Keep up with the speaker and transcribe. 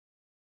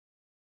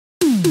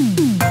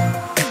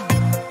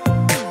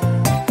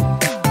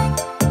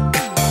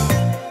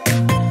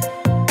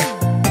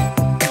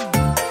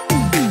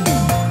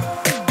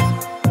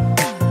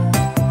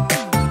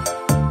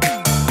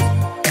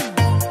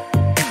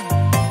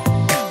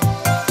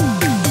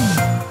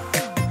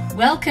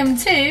Welcome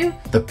to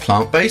the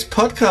Plant-Based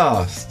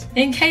Podcast.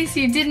 In case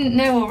you didn't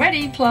know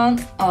already,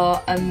 plants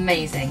are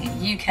amazing.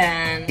 You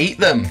can eat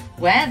them,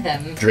 wear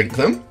them, drink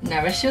them,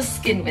 nourish your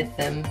skin with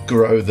them,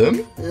 grow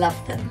them, love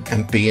them,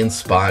 and be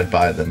inspired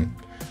by them.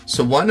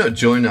 So why not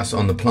join us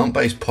on the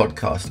Plant-Based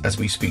Podcast as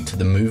we speak to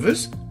the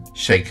movers,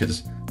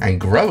 shakers, and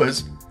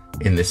growers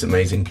in this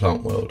amazing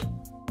plant world.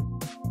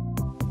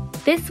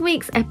 This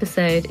week's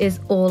episode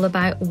is all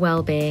about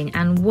wellbeing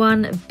and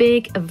one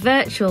big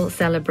virtual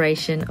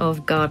celebration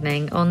of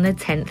gardening on the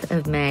 10th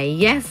of May.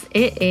 Yes,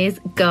 it is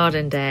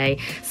Garden Day,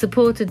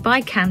 supported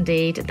by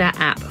Candide, the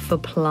app for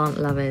plant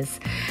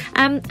lovers.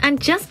 And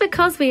just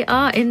because we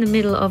are in the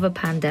middle of a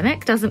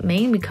pandemic doesn't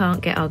mean we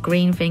can't get our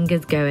green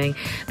fingers going,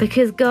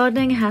 because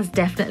gardening has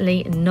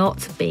definitely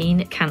not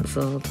been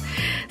cancelled.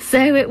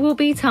 So it will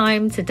be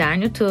time to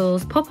down your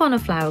tools, pop on a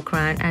flower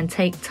crown and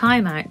take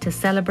time out to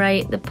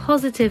celebrate the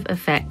positive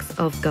effects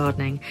of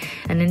gardening.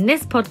 And in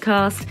this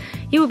podcast,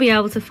 you will be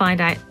able to find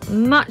out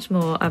much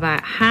more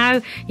about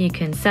how you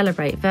can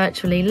celebrate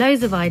virtually,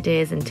 loads of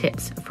ideas and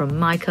tips from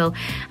Michael.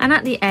 And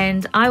at the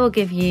end, I will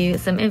give you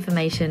some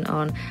information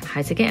on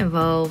how to get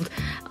involved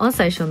on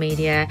social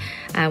media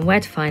and where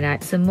to find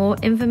out some more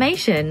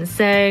information.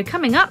 So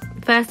coming up,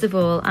 first of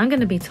all, I'm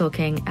going to be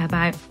talking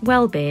about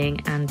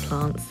well-being and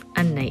plants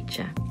and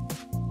nature.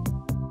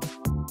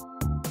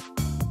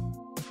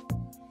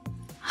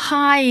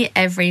 Hi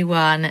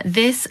everyone,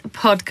 this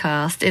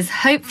podcast is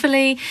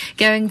hopefully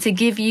going to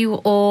give you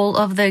all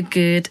of the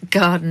good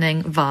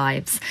gardening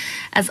vibes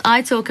as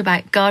I talk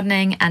about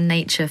gardening and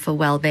nature for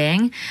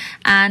well-being,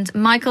 and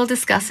Michael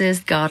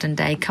discusses Garden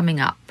Day coming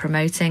up,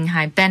 promoting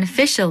how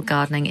beneficial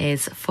gardening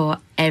is for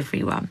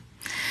everyone.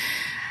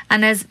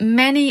 And as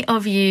many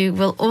of you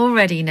will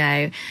already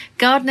know,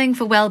 gardening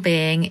for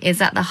well-being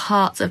is at the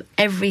heart of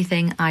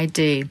everything I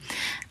do.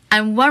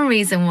 And one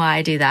reason why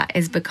I do that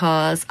is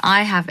because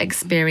I have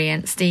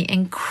experienced the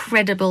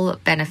incredible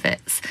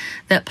benefits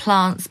that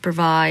plants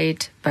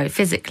provide, both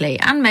physically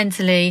and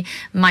mentally,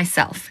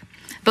 myself,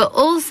 but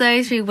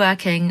also through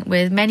working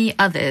with many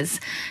others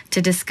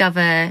to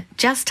discover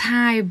just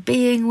how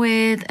being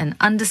with and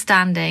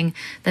understanding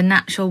the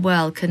natural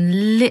world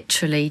can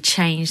literally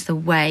change the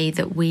way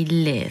that we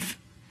live.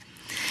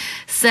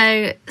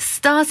 So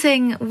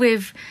starting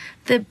with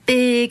the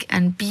big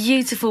and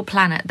beautiful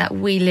planet that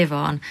we live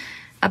on,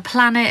 a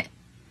planet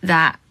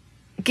that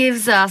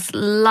gives us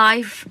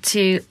life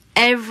to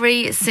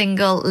every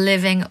single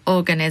living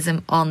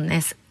organism on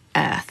this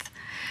earth.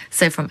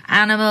 So from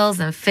animals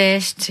and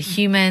fish to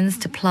humans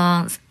to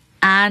plants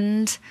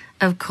and,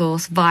 of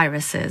course,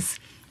 viruses.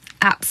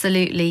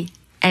 Absolutely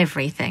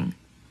everything.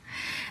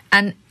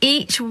 And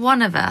each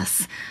one of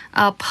us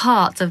are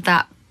part of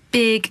that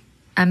big,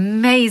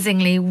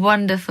 amazingly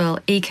wonderful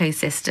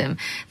ecosystem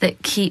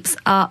that keeps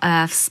our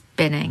earth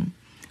spinning.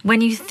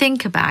 When you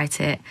think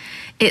about it,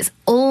 it's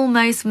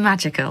almost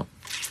magical.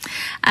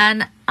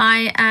 And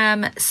I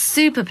am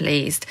super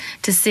pleased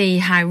to see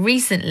how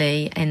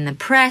recently in the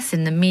press,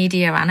 in the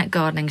media and at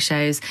gardening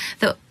shows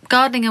that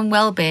gardening and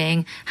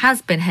well-being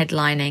has been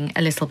headlining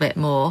a little bit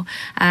more.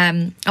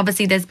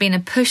 Obviously, there's been a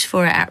push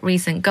for it at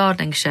recent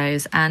gardening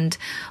shows, and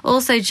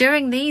also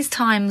during these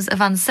times of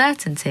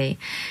uncertainty,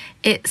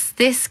 it's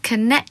this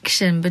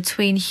connection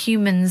between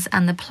humans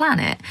and the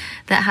planet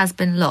that has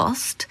been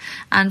lost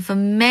and for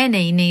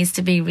many needs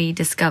to be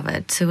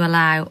rediscovered to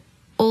allow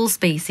all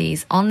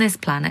species on this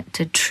planet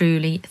to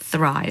truly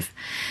thrive,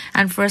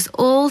 and for us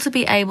all to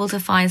be able to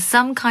find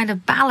some kind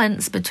of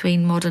balance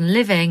between modern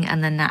living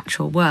and the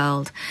natural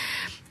world.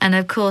 And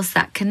of course,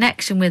 that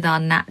connection with our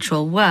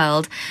natural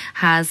world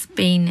has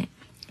been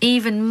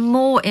even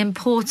more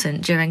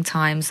important during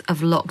times of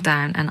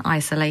lockdown and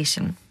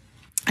isolation.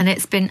 And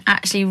it's been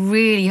actually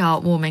really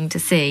heartwarming to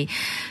see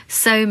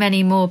so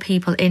many more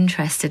people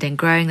interested in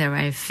growing their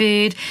own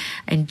food,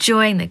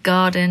 enjoying the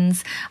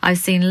gardens. I've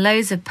seen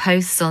loads of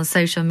posts on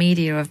social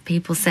media of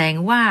people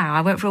saying, wow,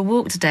 I went for a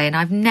walk today and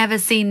I've never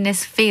seen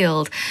this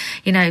field,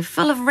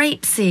 full of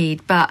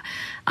rapeseed, but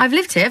I've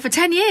lived here for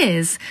 10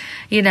 years,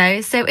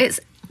 so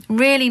it's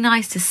really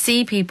nice to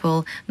see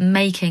people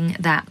making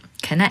that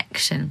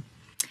connection.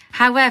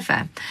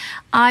 However,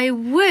 I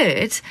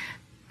would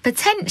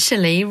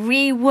potentially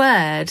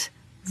reword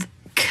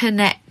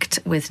connect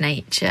with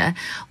nature,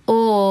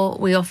 or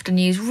we often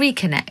use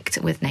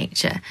reconnect with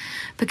nature,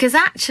 because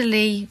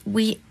actually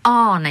we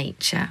are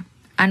nature.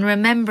 And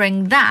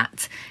remembering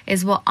that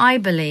is what I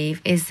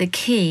believe is the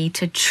key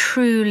to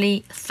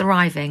truly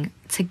thriving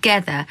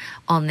together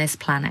on this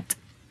planet.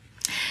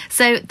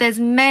 So there's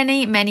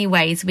many, many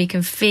ways we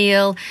can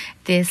feel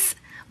this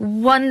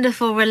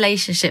wonderful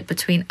relationship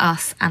between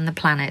us and the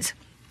planet.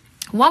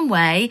 One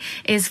way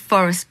is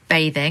forest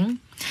bathing.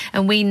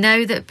 And we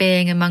know that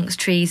being amongst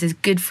trees is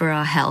good for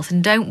our health.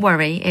 And don't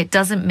worry, it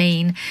doesn't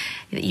mean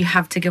that you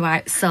have to go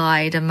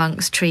outside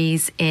amongst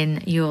trees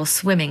in your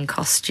swimming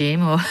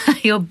costume or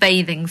your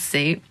bathing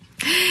suit.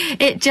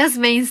 It just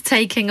means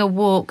taking a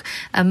walk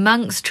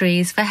amongst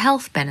trees for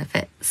health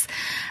benefits.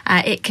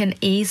 It can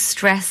ease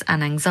stress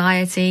and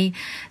anxiety.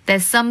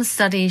 There's some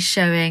studies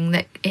showing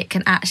that it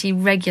can actually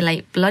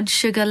regulate blood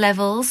sugar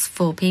levels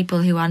for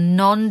people who are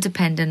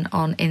non-dependent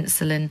on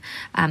insulin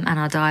and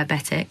are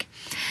diabetic.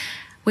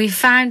 We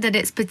found that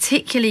it's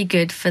particularly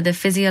good for the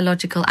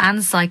physiological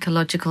and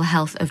psychological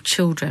health of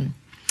children.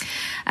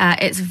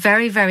 It's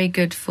very, very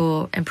good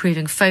for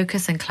improving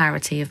focus and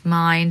clarity of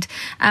mind.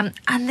 And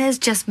there's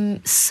just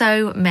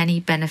so many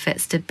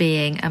benefits to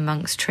being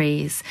amongst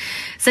trees.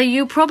 So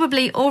you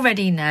probably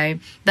already know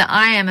that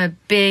I am a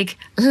big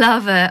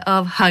lover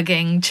of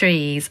hugging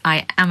trees.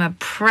 I am a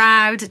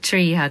proud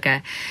tree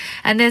hugger.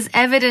 And there's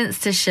evidence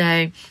to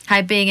show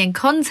how being in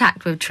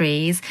contact with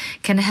trees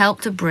can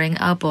help to bring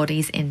our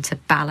bodies into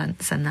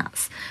balance. And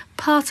that's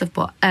part of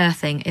what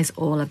earthing is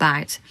all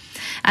about.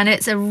 And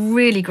it's a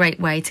really great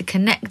way to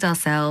connect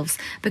ourselves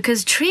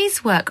because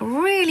trees work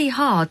really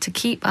hard to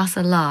keep us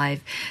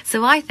alive.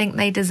 So I think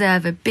they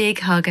deserve a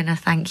big hug and a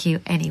thank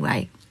you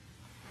anyway.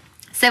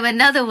 So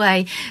another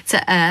way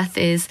to earth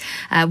is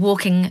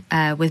walking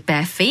with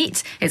bare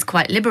feet. It's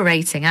quite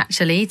liberating,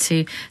 actually,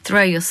 to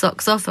throw your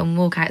socks off and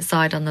walk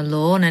outside on the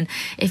lawn. And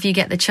if you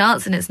get the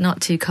chance and it's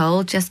not too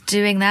cold, just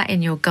doing that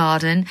in your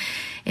garden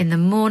in the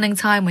morning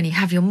time when you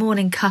have your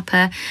morning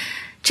cuppa,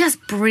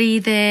 just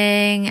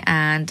breathing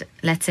and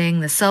letting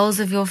the soles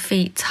of your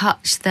feet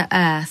touch the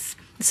earth.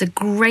 It's a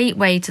great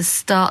way to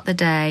start the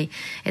day.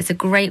 It's a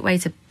great way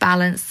to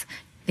balance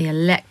the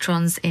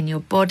electrons in your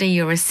body.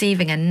 You're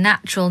receiving a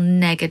natural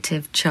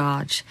negative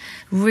charge.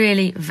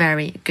 Really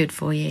very good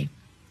for you.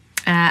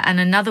 And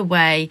another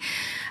way,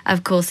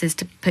 of course, is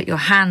to put your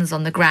hands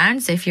on the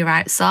ground. So if you're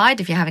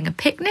outside, if you're having a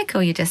picnic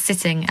or you're just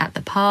sitting at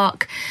the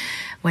park,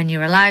 when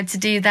you're allowed to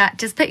do that,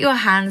 just put your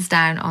hands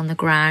down on the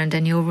ground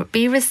and you'll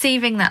be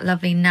receiving that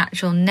lovely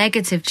natural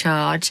negative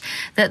charge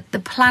that the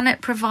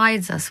planet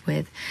provides us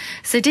with.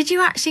 So did you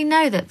actually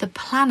know that the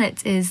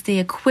planet is the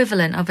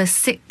equivalent of a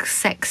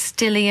 6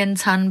 sextillion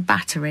ton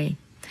battery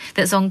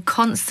that's on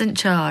constant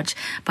charge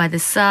by the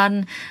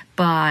sun,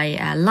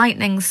 by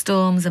lightning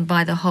storms and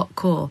by the hot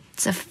core?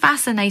 It's a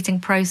fascinating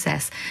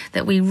process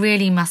that we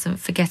really mustn't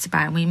forget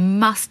about, and we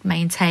must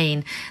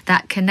maintain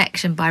that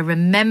connection by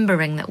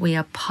remembering that we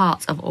are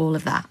part of all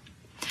of that.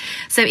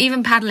 So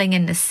even paddling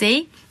in the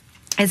sea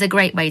is a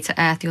great way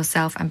to earth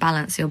yourself and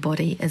balance your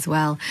body as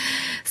well.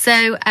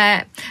 So,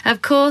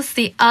 of course,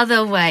 the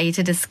other way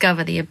to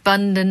discover the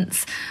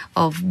abundance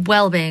of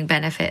well-being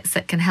benefits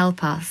that can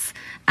help us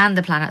and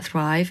the planet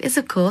thrive is,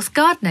 of course,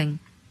 gardening.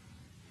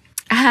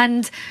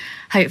 And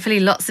hopefully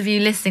lots of you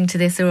listening to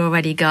this are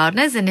already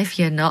gardeners, and if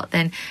you're not,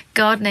 then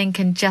gardening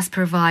can just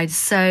provide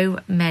so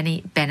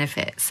many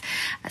benefits.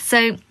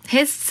 So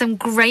here's some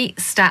great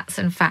stats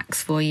and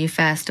facts for you,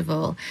 first of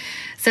all.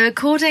 So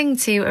according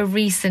to a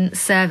recent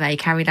survey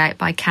carried out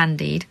by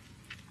Candide,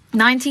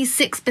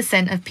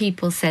 96% of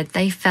people said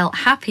they felt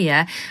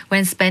happier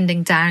when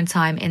spending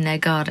downtime in their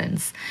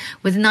gardens,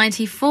 with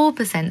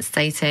 94%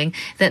 stating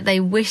that they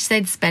wish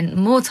they'd spent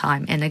more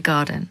time in a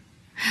garden.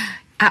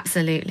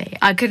 Absolutely.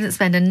 I couldn't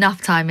spend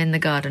enough time in the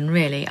garden,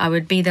 really. I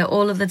would be there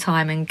all of the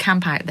time and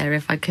camp out there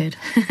if I could.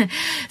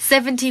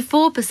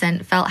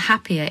 74% felt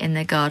happier in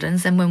their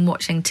gardens than when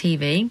watching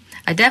TV.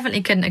 I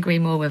definitely couldn't agree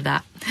more with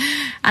that.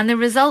 And the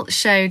results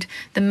showed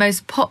the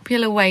most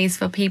popular ways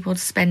for people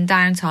to spend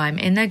downtime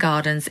in their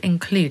gardens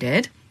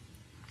included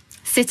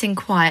sitting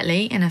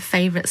quietly in a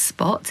favourite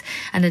spot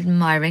and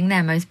admiring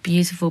their most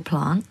beautiful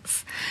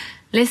plants,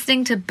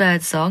 listening to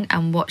birdsong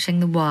and watching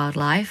the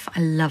wildlife.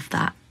 I love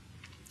that.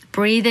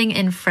 Breathing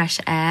in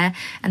fresh air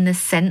and the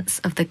scents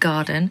of the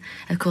garden.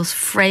 Of course,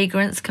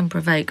 fragrance can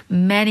provoke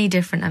many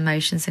different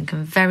emotions and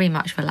can very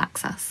much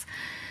relax us.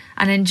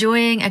 And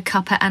enjoying a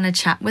cuppa and a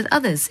chat with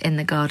others in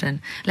the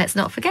garden. Let's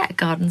not forget,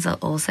 gardens are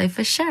also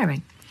for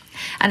sharing.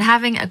 And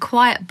having a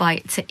quiet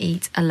bite to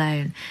eat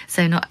alone.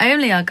 So not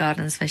only are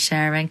gardens for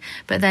sharing,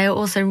 but they are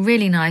also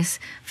really nice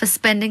for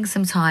spending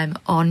some time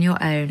on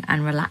your own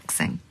and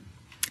relaxing.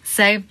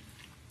 So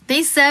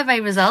these survey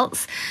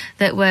results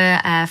that were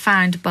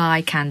found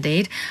by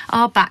Candide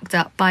are backed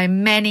up by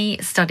many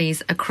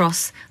studies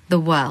across the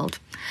world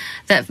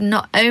that have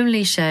not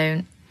only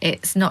shown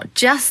it's not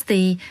just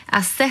the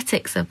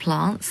aesthetics of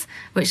plants,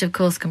 which of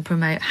course can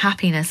promote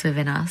happiness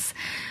within us,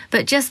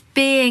 but just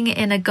being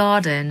in a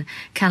garden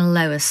can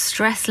lower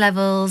stress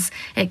levels,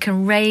 it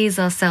can raise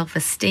our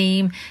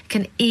self-esteem,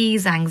 can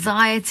ease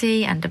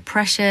anxiety and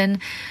depression,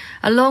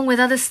 along with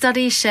other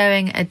studies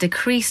showing a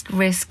decreased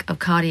risk of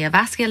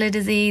cardiovascular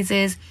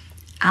diseases,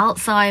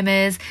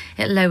 Alzheimer's,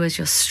 it lowers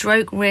your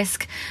stroke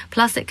risk,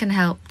 plus it can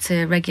help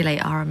to regulate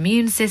our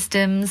immune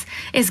systems,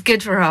 it's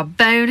good for our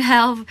bone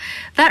health.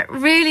 That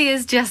really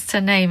is just to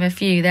name a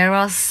few. There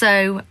are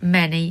so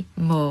many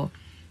more.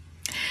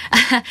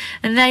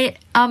 And there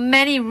are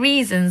many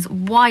reasons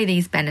why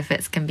these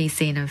benefits can be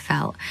seen and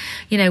felt.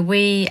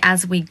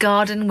 As we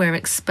garden, we're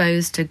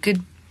exposed to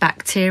good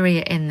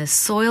bacteria in the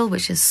soil,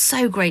 which is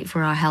so great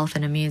for our health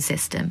and immune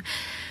system.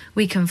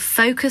 We can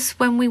focus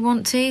when we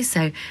want to,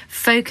 so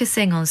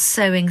focusing on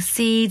sowing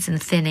seeds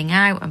and thinning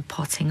out and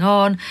potting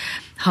on,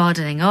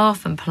 hardening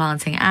off and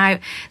planting out.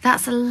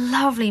 That's a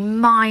lovely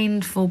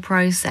mindful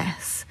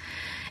process.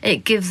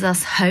 It gives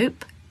us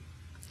hope.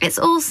 It's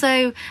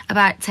also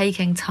about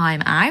taking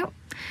time out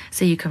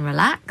so you can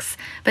relax,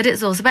 but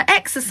it's also about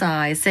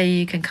exercise so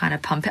you can kind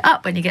of pump it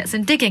up when you get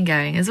some digging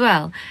going as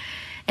well.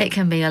 It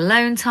can be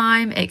alone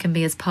time, it can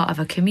be as part of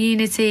a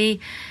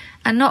community,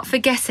 and not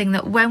forgetting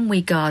that when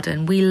we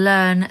garden, we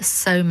learn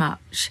so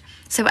much.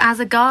 So as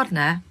a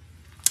gardener,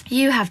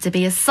 you have to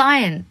be a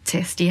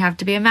scientist, you have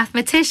to be a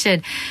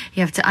mathematician,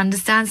 you have to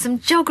understand some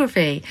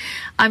geography.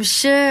 I'm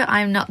sure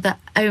I'm not the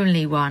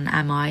only one,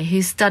 am I,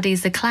 who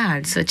studies the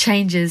clouds or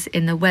changes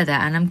in the weather,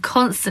 and I'm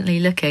constantly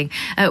looking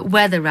at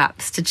weather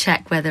apps to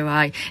check whether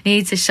I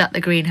need to shut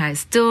the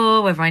greenhouse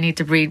door, whether I need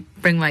to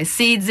bring my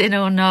seeds in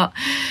or not.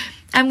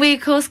 And we,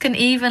 of course, can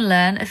even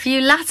learn a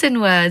few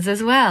Latin words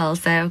as well.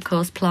 So, of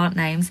course, plant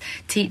names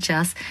teach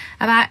us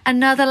about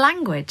another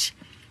language,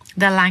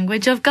 the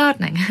language of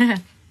gardening.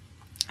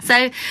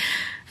 So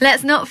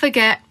let's not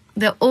forget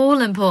the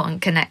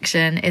all-important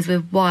connection is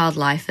with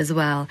wildlife as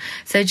well.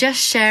 So just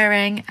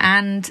sharing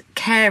and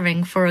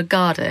caring for a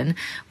garden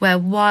where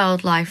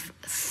wildlife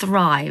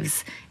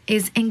thrives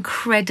is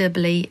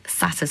incredibly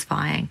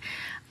satisfying.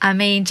 I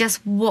mean,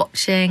 just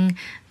watching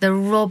the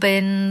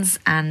robins,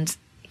 and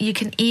you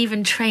can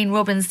even train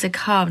robins to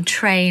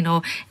train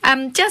or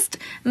just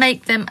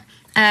make them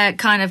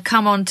kind of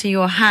come onto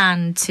your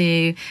hand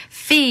to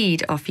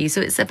feed off you.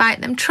 So it's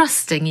about them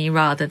trusting you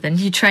rather than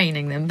you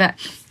training them. But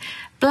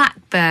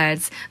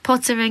blackbirds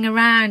pottering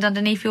around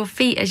underneath your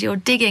feet as you're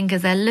digging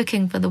because they're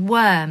looking for the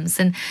worms,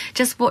 and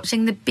just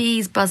watching the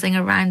bees buzzing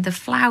around the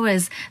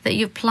flowers that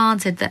you've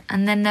planted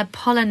and then they're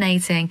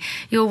pollinating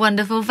your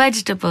wonderful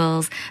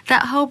vegetables.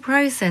 That whole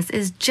process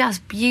is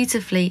just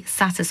beautifully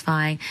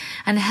satisfying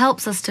and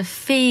helps us to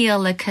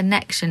feel the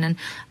connection and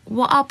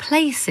what our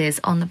place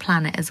is on the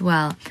planet as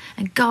well.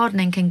 And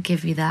gardening can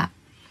give you that.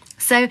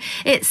 So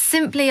it's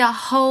simply a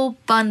whole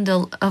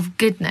bundle of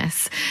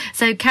goodness.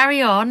 So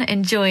carry on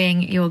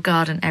enjoying your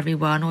garden,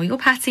 everyone, or your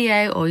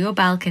patio or your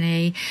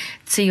balcony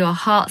to your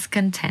heart's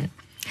content.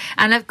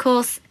 And of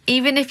course,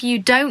 even if you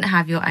don't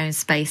have your own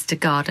space to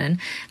garden,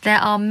 there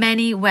are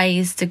many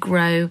ways to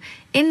grow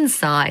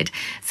inside.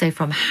 So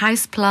from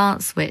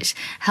houseplants, which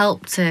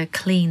help to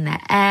clean the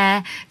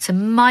air, to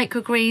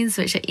microgreens,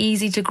 which are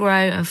easy to grow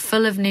and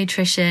full of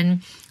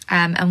nutrition.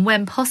 And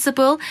when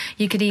possible,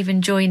 you could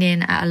even join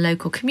in at a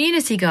local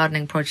community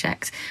gardening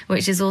project,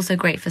 which is also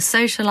great for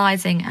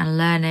socialising and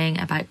learning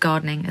about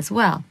gardening as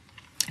well.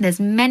 There's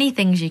many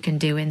things you can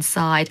do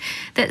inside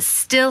that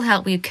still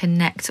help you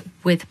connect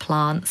with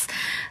plants.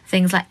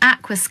 Things like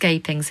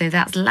aquascaping, so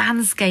that's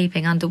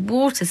landscaping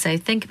underwater. So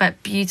think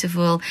about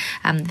beautiful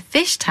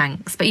fish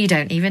tanks, but you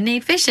don't even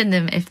need fish in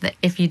them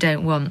if you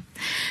don't want.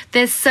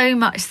 There's so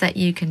much that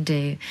you can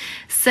do.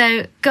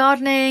 So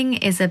gardening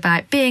is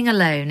about being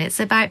alone. It's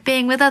about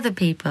being with other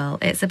people.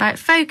 It's about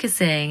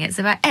focusing. It's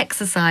about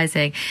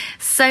exercising.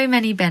 So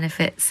many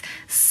benefits.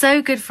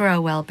 So good for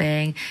our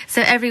well-being.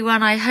 So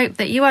everyone, I hope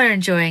that you are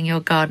enjoying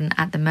your garden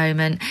at the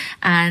moment,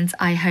 and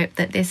I hope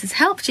that this has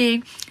helped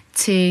you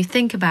to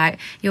think about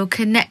your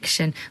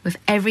connection with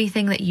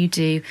everything that you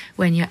do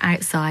when you're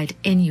outside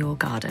in your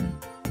garden.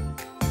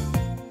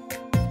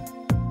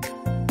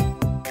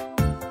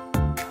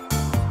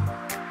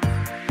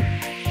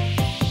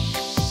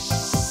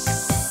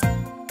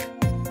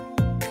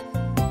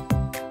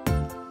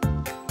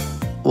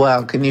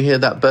 Wow, can you hear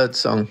that bird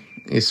song?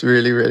 It's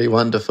really, really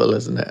wonderful,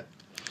 isn't it?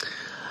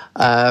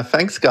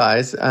 Thanks,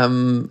 guys.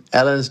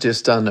 Ellen's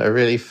just done a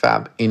really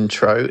fab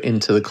intro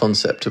into the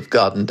concept of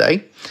Garden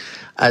Day.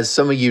 As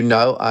some of you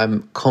know,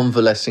 I'm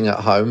convalescing at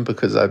home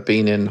because I've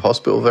been in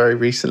hospital very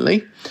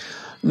recently.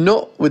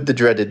 Not with the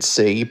dreaded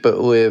C,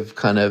 but with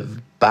kind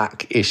of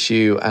back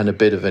issue and a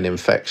bit of an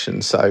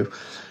infection. So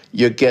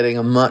you're getting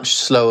a much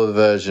slower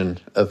version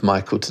of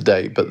Michael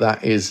today, but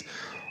that is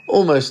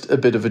almost a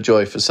bit of a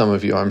joy for some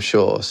of you, I'm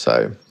sure.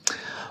 So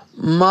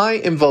my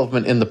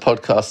involvement in the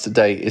podcast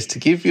today is to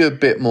give you a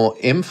bit more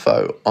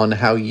info on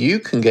how you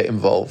can get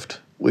involved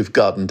with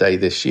Garden Day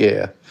this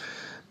year.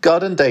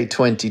 Garden Day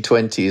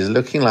 2020 is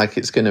looking like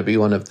it's going to be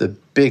one of the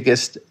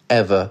biggest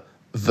ever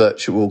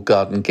virtual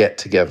garden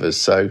get-togethers.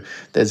 So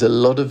there's a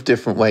lot of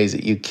different ways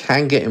that you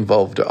can get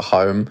involved at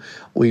home.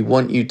 We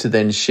want you to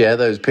then share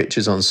those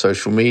pictures on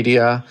social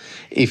media.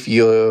 If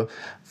you're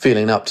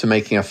feeling up to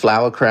making a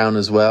flower crown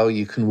as well,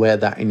 you can wear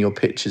that in your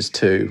pictures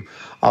too.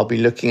 I'll be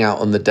looking out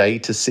on the day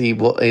to see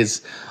what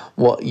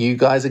you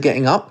guys are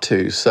getting up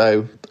to.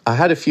 So I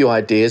had a few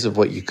ideas of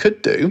what you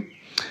could do.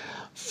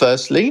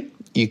 Firstly,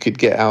 you could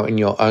get out in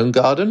your own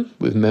garden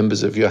with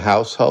members of your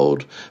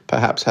household,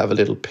 perhaps have a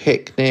little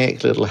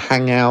picnic, little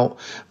hangout,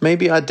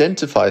 maybe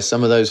identify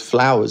some of those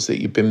flowers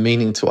that you've been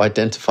meaning to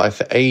identify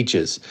for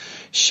ages.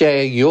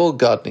 Share your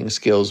gardening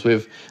skills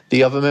with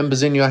the other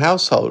members in your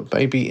household,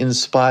 maybe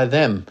inspire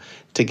them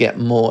to get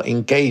more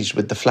engaged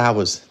with the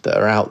flowers that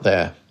are out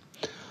there.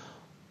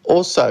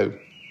 Also,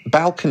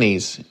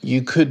 balconies.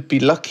 You could be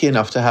lucky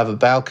enough to have a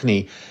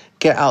balcony.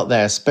 Get out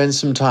there, spend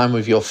some time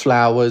with your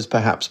flowers,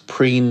 perhaps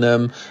preen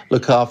them,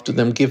 look after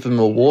them, give them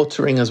a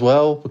watering as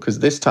well, because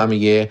this time of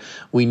year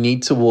we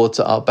need to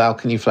water our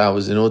balcony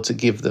flowers in order to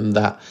give them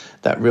that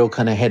real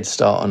kind of head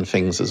start on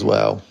things as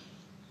well.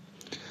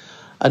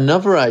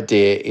 Another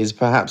idea is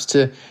perhaps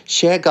to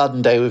share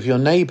garden day with your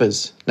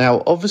neighbours.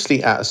 Now,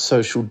 obviously at a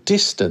social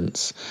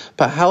distance,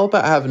 but how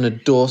about having a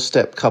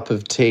doorstep cup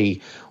of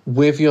tea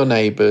with your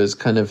neighbours,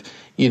 kind of,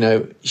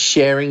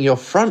 sharing your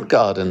front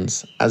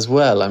gardens as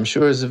well. I'm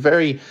sure there's a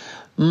very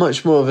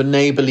much more of a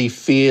neighbourly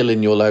feel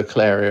in your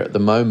local area at the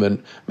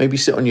moment. Maybe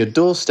sit on your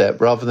doorstep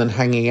rather than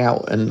hanging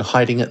out and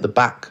hiding at the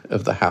back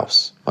of the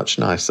house. Much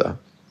nicer.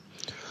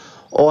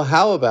 Or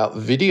how about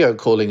video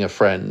calling a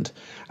friend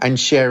and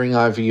sharing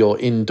either your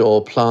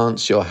indoor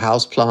plants, your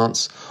house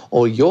plants,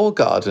 or your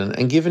garden,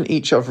 and giving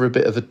each other a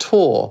bit of a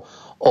tour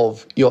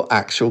of your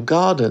actual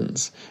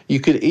gardens.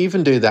 You could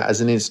even do that as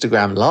an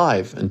Instagram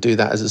live and do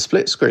that as a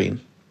split screen.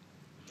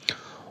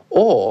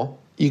 Or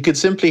you could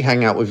simply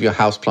hang out with your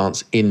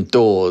houseplants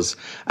indoors.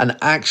 And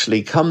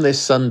actually, come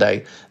this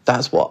Sunday,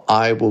 that's what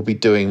I will be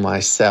doing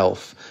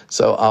myself.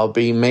 So I'll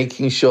be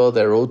making sure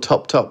they're all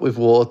topped up with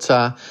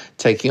water,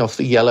 taking off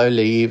the yellow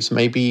leaves,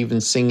 maybe even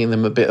singing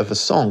them a bit of a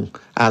song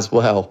as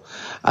well.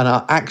 And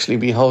I'll actually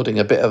be holding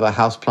a bit of a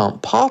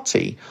houseplant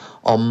party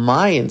on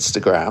my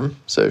Instagram.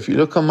 So if you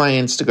look on my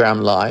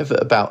Instagram live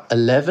at about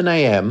 11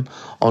 a.m.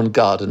 on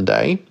Garden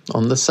Day,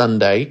 on the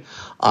Sunday,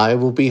 I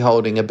will be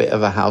holding a bit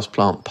of a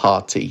houseplant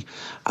party.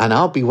 And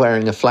I'll be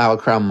wearing a flower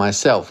crown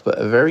myself, but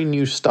a very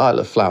new style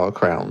of flower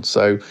crown.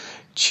 So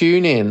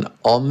tune in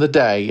on the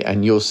day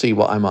and you'll see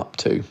what I'm up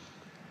to.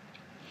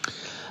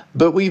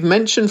 But we've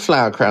mentioned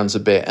flower crowns a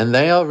bit, and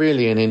they are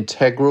really an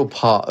integral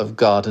part of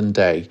Garden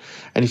Day.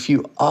 And if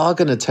you are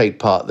going to take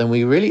part, then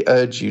we really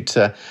urge you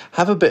to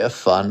have a bit of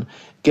fun,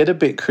 get a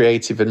bit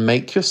creative and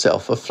make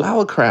yourself a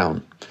flower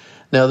crown.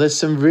 Now, there's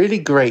some really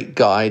great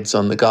guides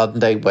on the Garden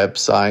Day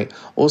website,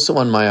 also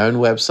on my own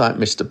website,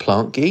 Mr.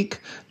 Plant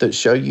Geek, that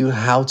show you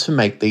how to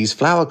make these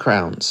flower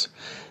crowns.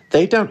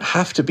 They don't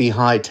have to be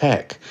high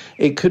tech.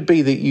 It could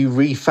be that you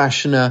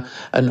refashion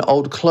an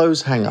old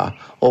clothes hanger,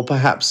 or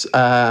perhaps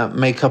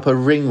make up a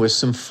ring with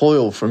some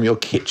foil from your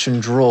kitchen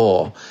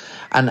drawer,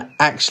 and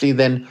actually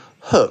then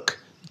hook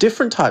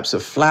different types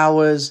of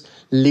flowers,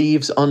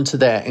 leaves onto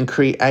there and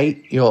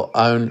create your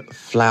own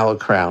flower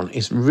crown.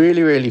 It's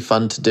really, really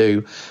fun to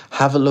do.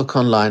 Have a look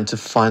online to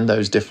find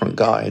those different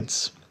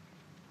guides.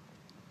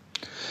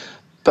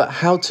 But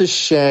how to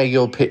share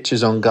your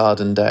pictures on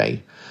Garden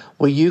Day?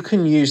 Well, you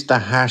can use the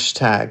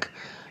hashtag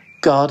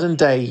Garden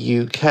Day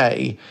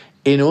UK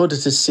in order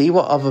to see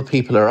what other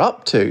people are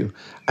up to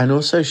and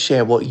also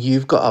share what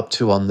you've got up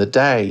to on the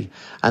day.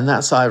 And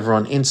that's either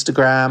on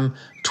Instagram,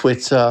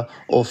 Twitter,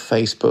 or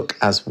Facebook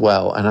as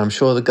well. And I'm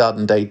sure the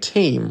Garden Day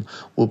team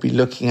will be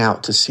looking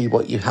out to see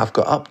what you have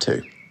got up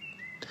to.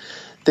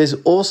 There's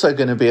also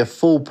going to be a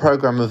full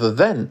program of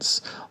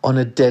events on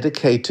a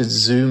dedicated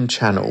Zoom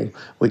channel,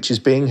 which is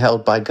being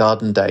held by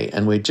Garden Day,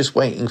 and we're just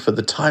waiting for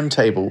the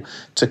timetable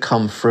to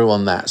come through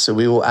on that. So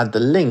we will add the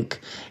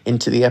link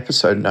into the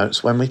episode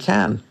notes when we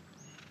can.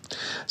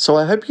 So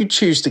I hope you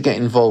choose to get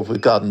involved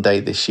with Garden Day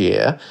this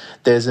year.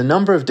 There's a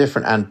number of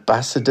different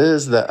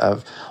ambassadors that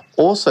have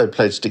also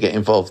pledged to get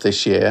involved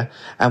this year,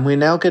 and we're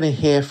now going to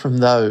hear from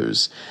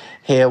those,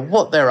 hear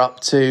what they're up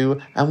to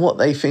and what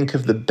they think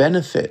of the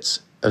benefits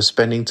of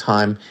spending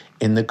time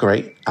in the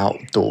great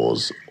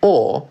outdoors,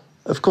 or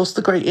of course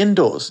the great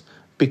indoors,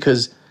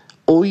 because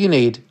all you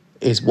need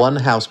is one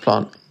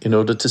houseplant in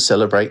order to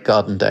celebrate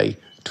Garden Day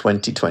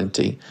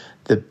 2020,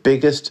 the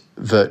biggest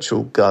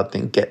virtual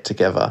gardening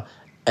get-together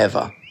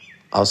ever.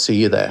 I'll see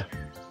you there.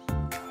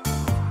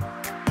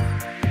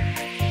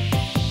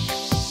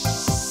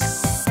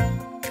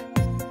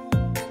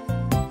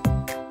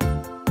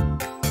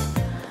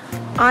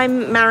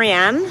 I'm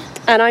Marianne.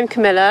 And I'm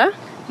Camilla.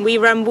 We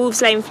run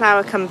Wolves Lane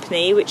Flower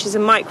Company, which is a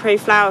micro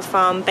flower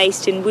farm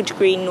based in Wood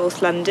Green,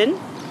 North London.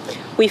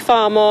 We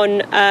farm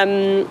on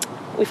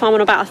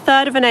about a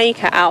third of an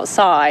acre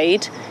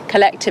outside.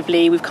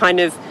 Collectively, we've kind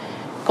of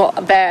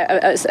got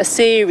a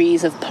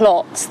series of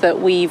plots that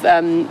we've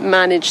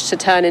managed to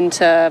turn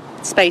into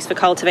space for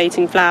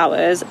cultivating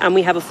flowers, and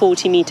we have a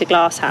 40-metre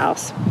glass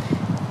house.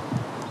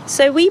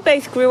 So we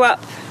both grew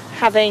up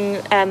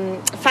having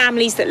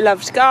families that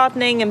loved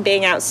gardening and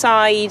being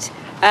outside.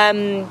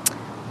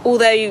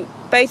 Although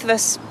both of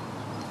us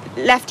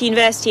left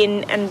university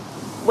and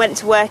went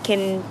to work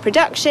in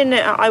production.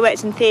 I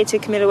worked in theatre,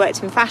 Camilla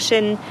worked in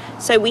fashion,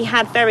 so we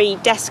had very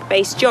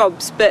desk-based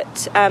jobs,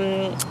 but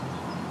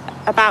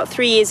about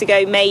 3 years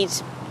ago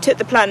took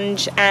the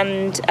plunge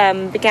and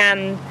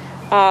began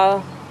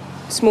our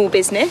small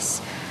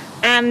business.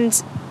 And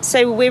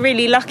so we're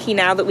really lucky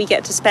now that we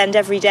get to spend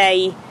every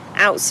day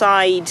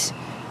outside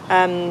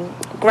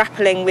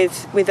grappling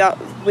with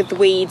the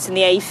weeds and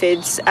the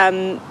aphids.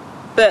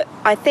 But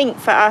I think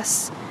for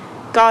us,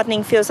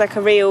 gardening feels like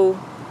a real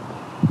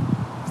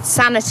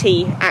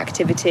sanity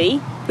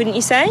activity, wouldn't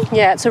you say?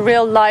 Yeah, it's a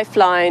real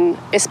lifeline,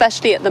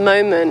 especially at the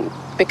moment,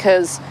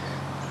 because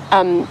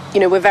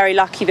we're very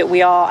lucky that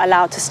we are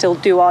allowed to still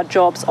do our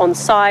jobs on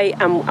site,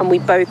 and we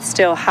both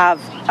still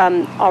have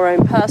our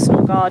own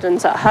personal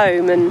gardens at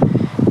home. And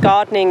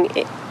gardening,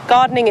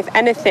 if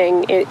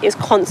anything, is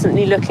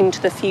constantly looking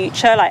to the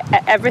future. Like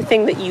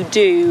everything that you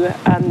do,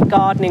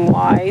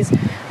 gardening-wise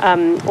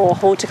or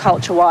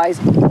horticulture-wise,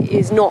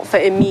 is not for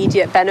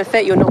immediate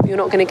benefit. You're not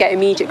going to get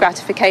immediate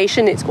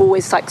gratification. It's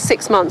always like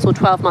 6 months or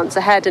 12 months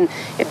ahead. And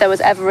if there was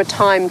ever a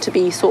time to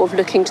be sort of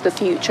looking to the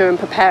future and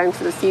preparing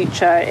for the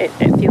future, it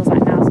feels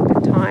like now's a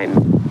good time.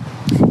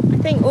 I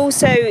think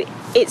also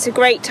it's a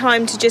great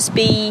time to just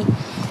be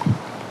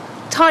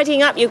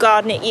tidying up your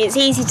garden. It's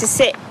easy to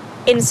sit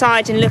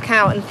inside and look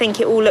out and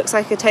think it all looks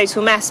like a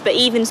total mess, but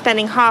even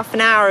spending half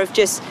an hour of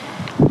just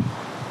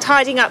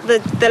tidying up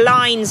the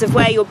lines of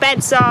where your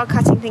beds are,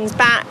 cutting things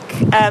back,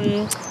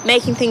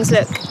 making things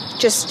look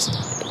just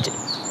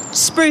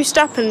spruced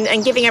up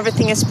and giving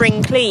everything a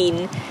spring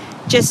clean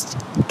just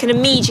can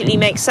immediately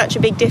make such a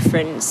big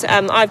difference.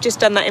 I've just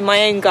done that in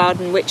my own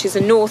garden, which is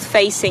a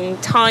north-facing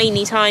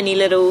tiny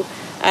little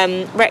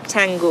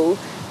rectangle.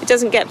 It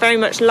doesn't get very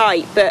much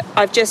light, but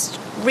I've just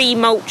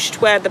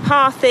remulched where the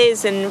path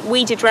is and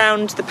weeded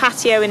round the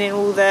patio and in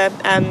all the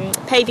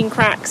paving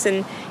cracks,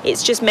 and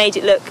it's just made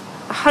it look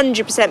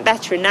 100%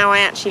 better, and now I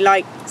actually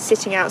like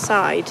sitting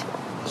outside.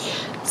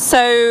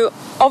 So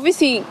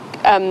obviously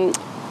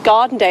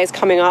Garden Day is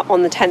coming up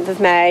on the 10th of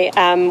May.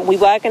 We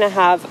were going to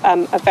have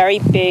a very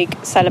big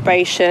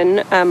celebration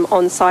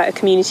on site, a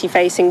community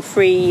facing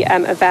free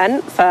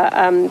event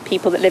for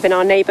people that live in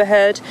our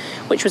neighbourhood,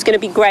 which was going to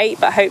be great,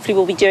 but hopefully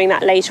we'll be doing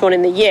that later on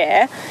in the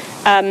year.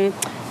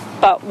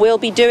 But we'll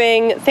be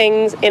doing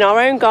things in our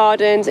own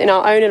gardens, in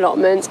our own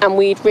allotments, and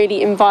we'd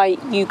really invite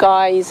you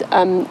guys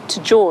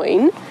to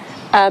join.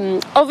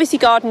 Obviously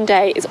Garden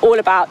Day is all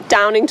about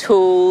downing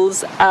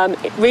tools,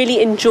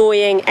 really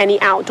enjoying any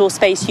outdoor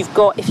space you've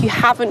got. If you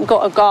haven't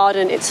got a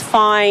garden, it's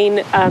fine.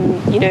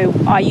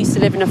 I used to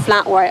live in a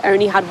flat where I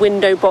only had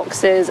window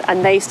boxes,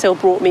 and they still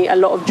brought me a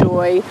lot of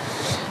joy.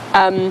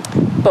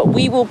 But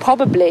we will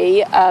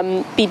probably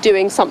be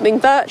doing something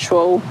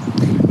virtual.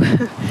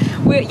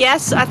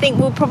 Yes, I think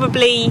we'll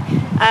probably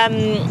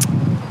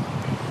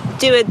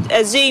do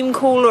a Zoom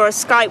call or a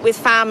Skype with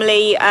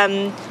family.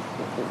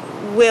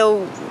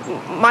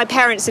 My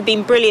parents have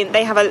been brilliant.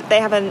 They have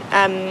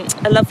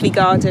a lovely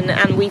garden,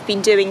 and we've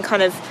been doing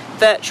kind of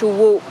virtual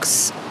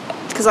walks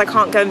because I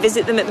can't go and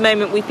visit them at the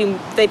moment.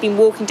 They've been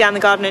walking down the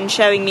garden and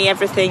showing me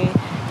everything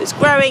that's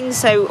growing.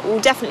 So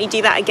we'll definitely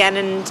do that again.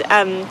 And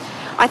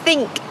I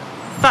think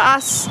for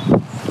us,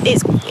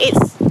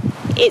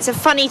 it's a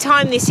funny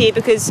time this year,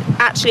 because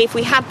actually if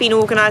we had been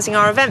organising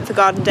our event for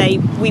Garden Day,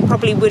 we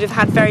probably would have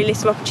had very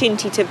little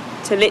opportunity to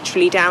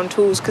literally down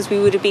tools, because we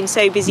would have been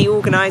so busy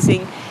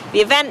organising the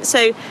event.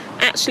 So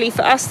actually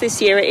for us this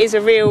year, it is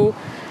a real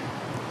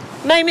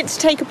moment to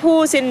take a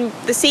pause in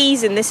the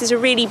season. This is a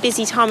really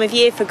busy time of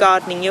year for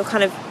gardening. You're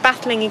kind of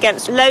battling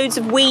against loads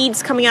of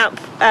weeds coming up.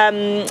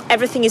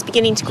 Everything is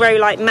beginning to grow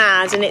like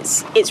mad, and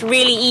it's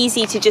really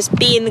easy to just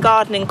be in the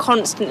garden and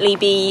constantly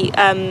be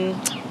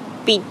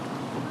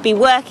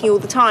working all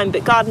the time.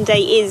 But Garden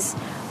Day is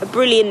a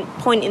brilliant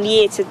point in the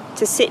year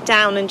to sit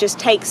down and just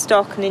take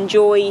stock and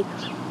enjoy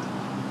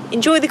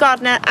the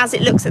garden as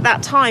it looks at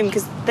that time,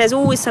 because there's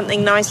always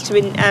something nice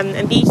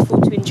and beautiful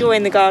to enjoy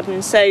in the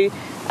garden. So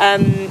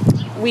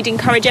we'd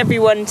encourage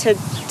everyone to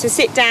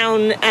sit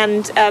down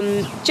and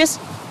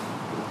just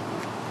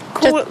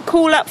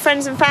call up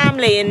friends and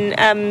family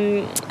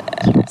and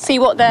see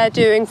what they're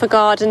doing for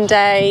Garden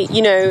Day.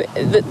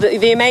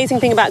 The amazing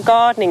thing about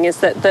gardening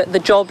is that the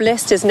job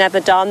list is never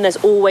done. There's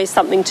always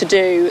something to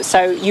do,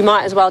 so you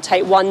might as well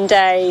take one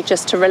day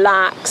just to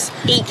relax,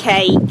 eat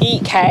cake,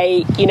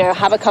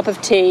 have a cup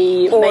of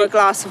tea or a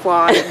glass of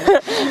wine,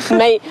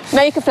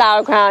 make a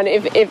flower crown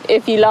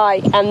if you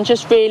like, and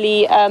just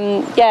really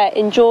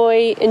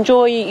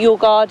enjoy your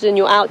garden,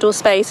 your outdoor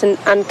space,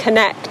 and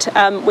connect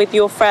with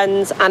your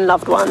friends and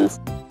loved ones.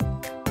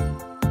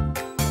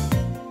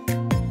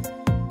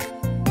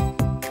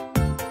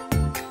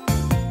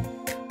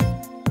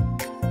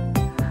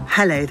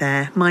 Hello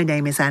there, my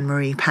name is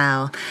Anne-Marie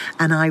Powell,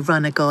 and I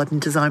run a garden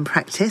design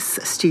practice,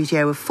 a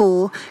studio of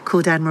 4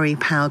 called Anne-Marie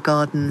Powell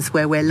Gardens,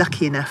 where we're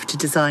lucky enough to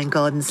design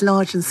gardens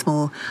large and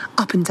small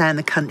up and down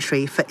the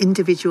country for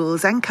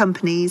individuals and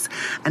companies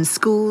and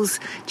schools,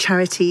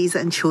 charities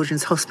and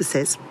children's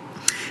hospices.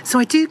 So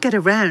I do get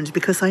around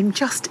because I'm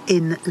just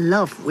in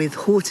love with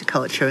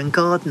horticulture and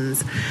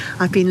gardens.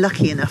 I've been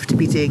lucky enough to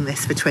be doing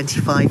this for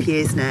 25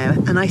 years now,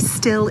 and I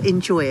still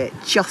enjoy it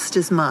just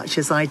as much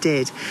as I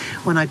did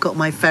when I got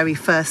my very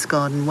first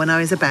garden when I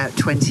was about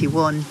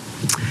 21.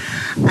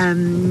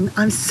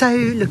 I'm so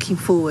looking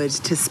forward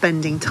to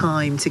spending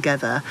time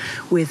together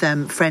with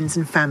friends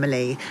and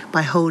family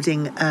by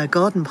holding a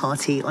garden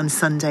party on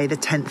Sunday the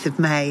 10th of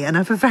May, and I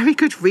have a very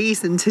good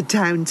reason to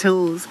down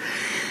tools.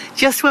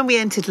 Just when we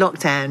entered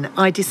lockdown,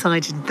 I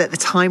decided that the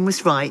time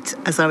was right,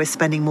 as I was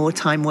spending more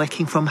time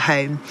working from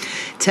home,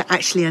 to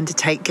actually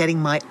undertake getting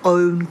my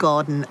own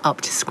garden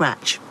up to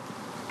scratch.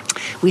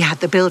 We had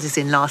the builders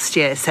in last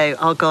year, so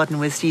our garden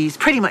was used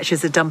pretty much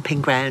as a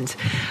dumping ground,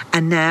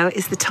 and now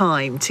is the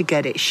time to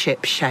get it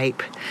ship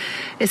shape.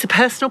 It's a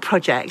personal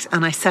project,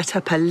 and I set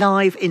up a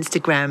live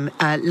Instagram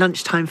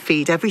lunchtime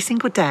feed every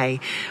single day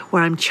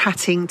where I'm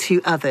chatting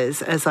to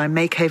others as I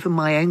make over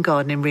my own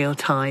garden in real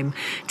time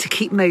to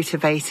keep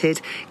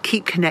motivated,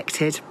 keep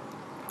connected,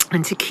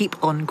 and to keep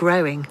on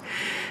growing.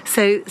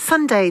 So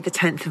Sunday the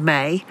 10th of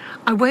May,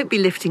 I won't be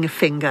lifting a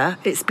finger.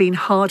 It's been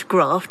hard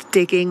graft,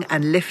 digging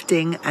and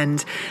lifting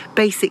and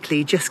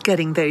basically just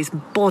getting those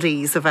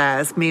bodies of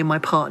ours, me and my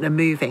partner,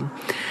 moving.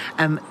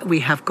 We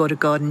have got a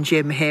garden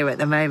gym here at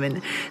the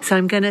moment. So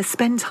I'm going to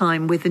spend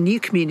time with the new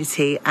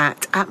community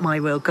at My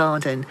Real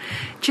Garden,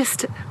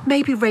 just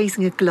maybe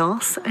raising a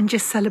glass and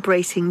just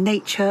celebrating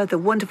nature, the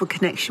wonderful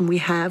connection we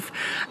have,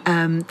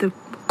 the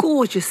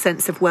gorgeous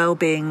sense of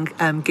well-being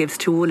gives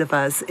to all of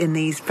us in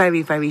these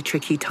very, very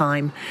tricky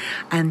time,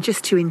 and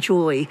just to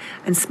enjoy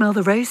and smell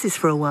the roses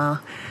for a while.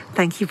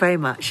 Thank you very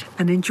much,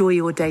 and enjoy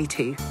your day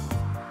too.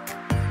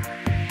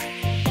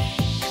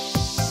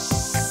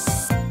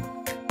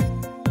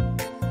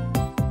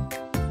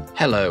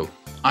 Hello,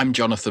 I'm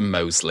Jonathan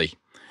Moseley,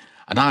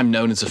 and I'm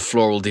known as a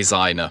floral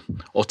designer,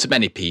 or to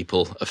many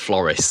people, a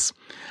florist.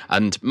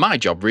 And my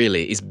job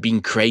really is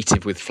being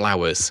creative with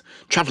flowers,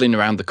 travelling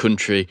around the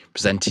country,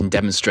 presenting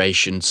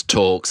demonstrations,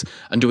 talks,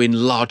 and doing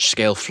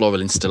large-scale floral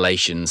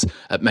installations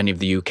at many of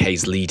the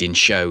UK's leading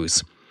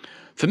shows.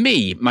 For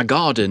me, my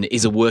garden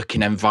is a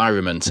working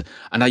environment,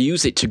 and I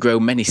use it to grow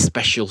many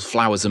special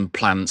flowers and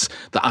plants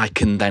that I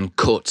can then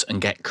cut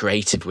and get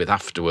creative with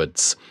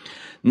afterwards.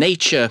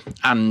 Nature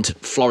and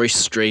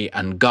floristry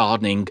and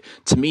gardening,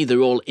 to me,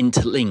 they're all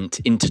interlinked,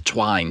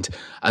 intertwined,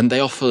 and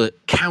they offer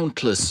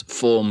countless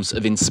forms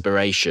of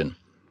inspiration.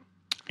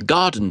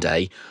 Garden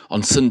Day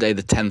on Sunday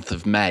the 10th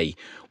of May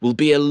will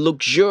be a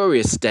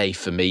luxurious day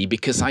for me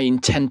because I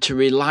intend to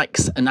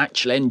relax and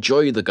actually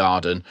enjoy the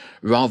garden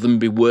rather than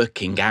be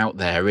working out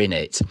there in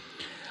it.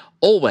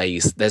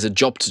 Always, there's a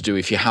job to do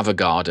if you have a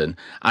garden,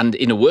 and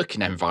in a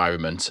working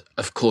environment,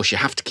 of course, you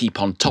have to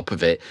keep on top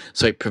of it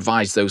so it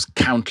provides those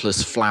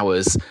countless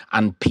flowers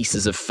and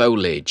pieces of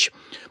foliage.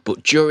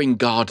 But during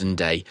Garden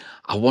Day,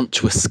 I want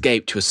to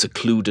escape to a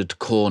secluded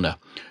corner,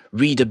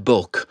 read a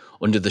book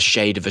under the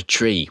shade of a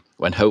tree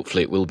when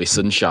hopefully it will be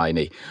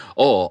sunshiny,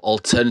 or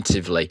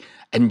alternatively,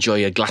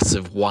 enjoy a glass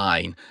of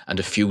wine and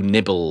a few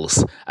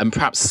nibbles, and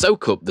perhaps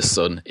soak up the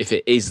sun if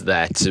it is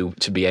there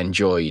to be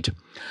enjoyed.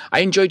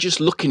 I enjoy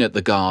just looking at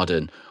the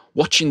garden,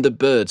 watching the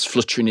birds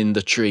fluttering in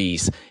the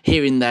trees,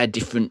 hearing their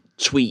different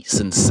tweets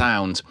and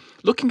sounds,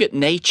 looking at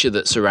nature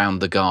that's around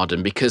the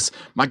garden, because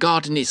my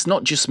garden is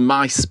not just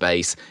my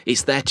space,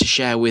 it's there to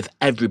share with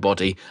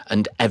everybody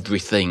and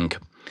everything.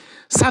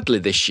 Sadly,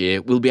 this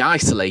year we'll be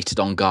isolated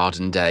on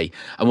Garden Day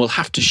and we'll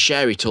have to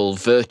share it all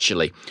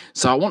virtually.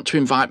 So I want to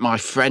invite my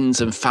friends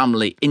and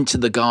family into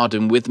the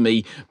garden with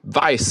me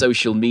via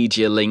social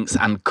media links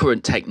and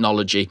current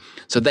technology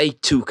so they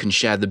too can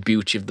share the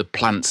beauty of the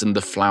plants and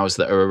the flowers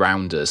that are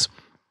around us.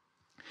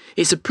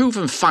 It's a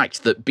proven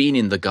fact that being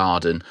in the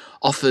garden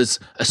offers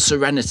a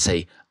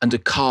serenity and a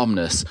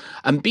calmness,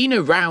 and being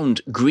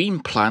around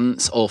green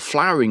plants or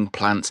flowering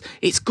plants,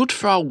 it's good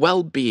for our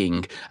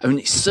well-being, and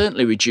it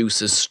certainly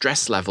reduces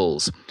stress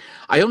levels.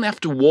 I only have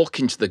to walk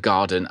into the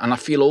garden and I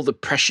feel all the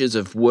pressures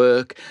of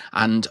work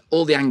and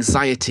all the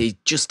anxiety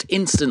just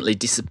instantly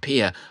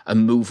disappear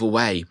and move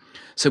away.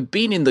 So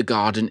being in the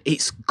garden,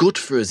 it's good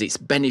for us, it's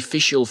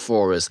beneficial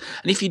for us.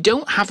 And if you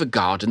don't have a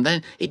garden,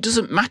 then it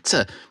doesn't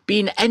matter. Be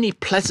in any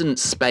pleasant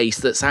space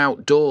that's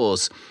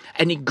outdoors,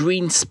 any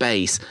green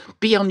space,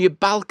 be on your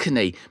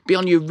balcony, be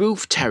on your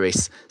roof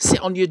terrace, sit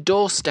on your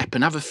doorstep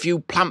and have a few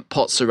plant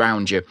pots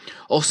around you,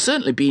 or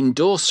certainly be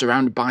indoors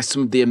surrounded by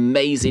some of the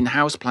amazing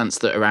houseplants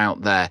that are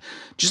out there.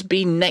 Just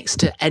being next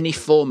to any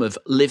form of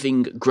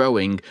living,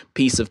 growing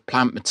piece of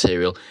plant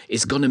material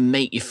is going to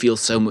make you feel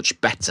so much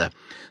better.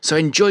 So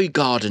enjoy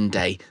Garden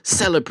Day,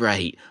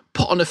 celebrate,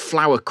 put on a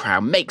flower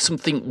crown, make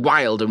something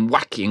wild and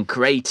wacky and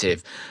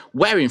creative.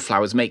 Wearing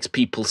flowers makes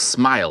people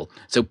smile,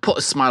 so put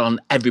a smile on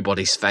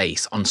everybody's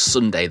face on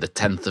Sunday the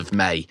 10th of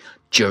May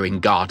during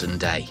Garden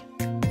Day.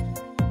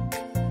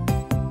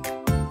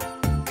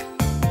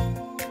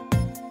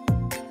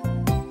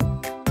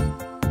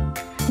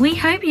 We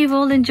hope you've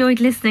all enjoyed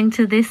listening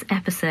to this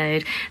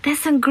episode. There's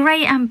some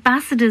great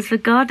ambassadors for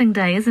Gardening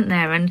Day, isn't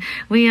there? And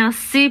we are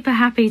super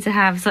happy to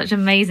have such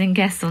amazing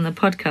guests on the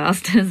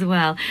podcast as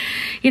well.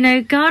 You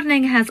know,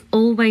 gardening has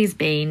always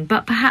been,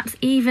 but perhaps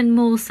even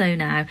more so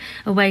now,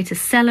 a way to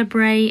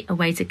celebrate, a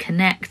way to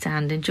connect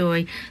and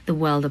enjoy the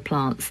world of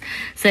plants.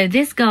 So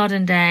this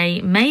Garden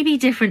Day may be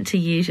different to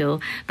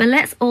usual, but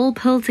let's all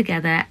pull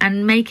together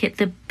and make it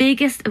the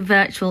biggest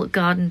virtual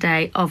Garden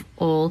Day of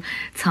all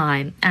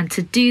time. And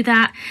to do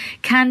that,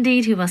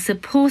 Candide, who are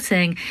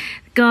supporting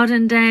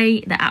Garden Day,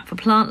 the app for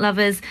plant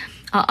lovers,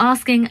 are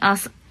asking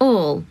us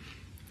all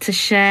to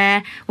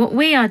share what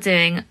we are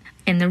doing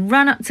in the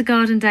run-up to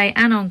Garden Day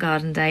and on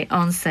Garden Day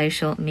on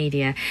social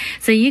media.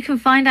 So you can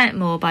find out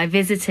more by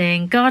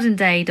visiting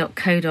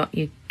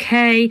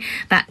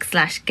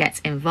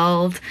gardenday.co.uk/get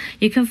involved.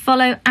 You can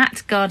follow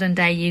at Garden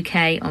Day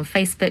UK on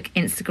Facebook,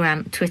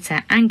 Instagram,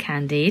 Twitter and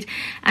Candide,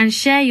 and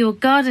share your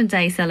Garden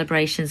Day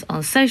celebrations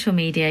on social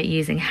media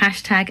using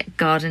hashtag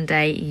Garden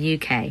Day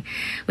UK.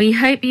 We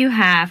hope you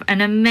have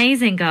an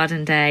amazing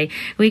Garden Day.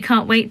 We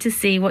can't wait to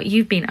see what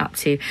you've been up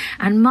to,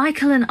 and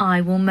Michael and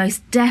I will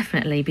most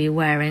definitely be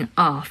wearing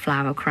our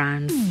flower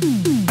crowns.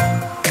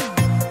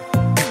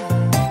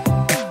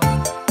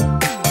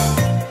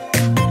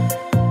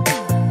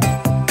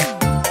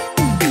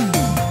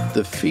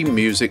 The theme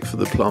music for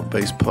the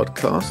Plant-Based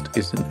podcast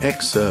is an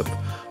excerpt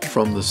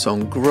from the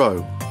song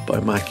Grow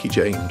by Mikey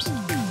James,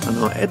 and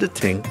our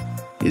editing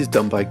is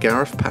done by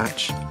Gareth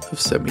Patch of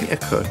Semi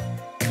Echo.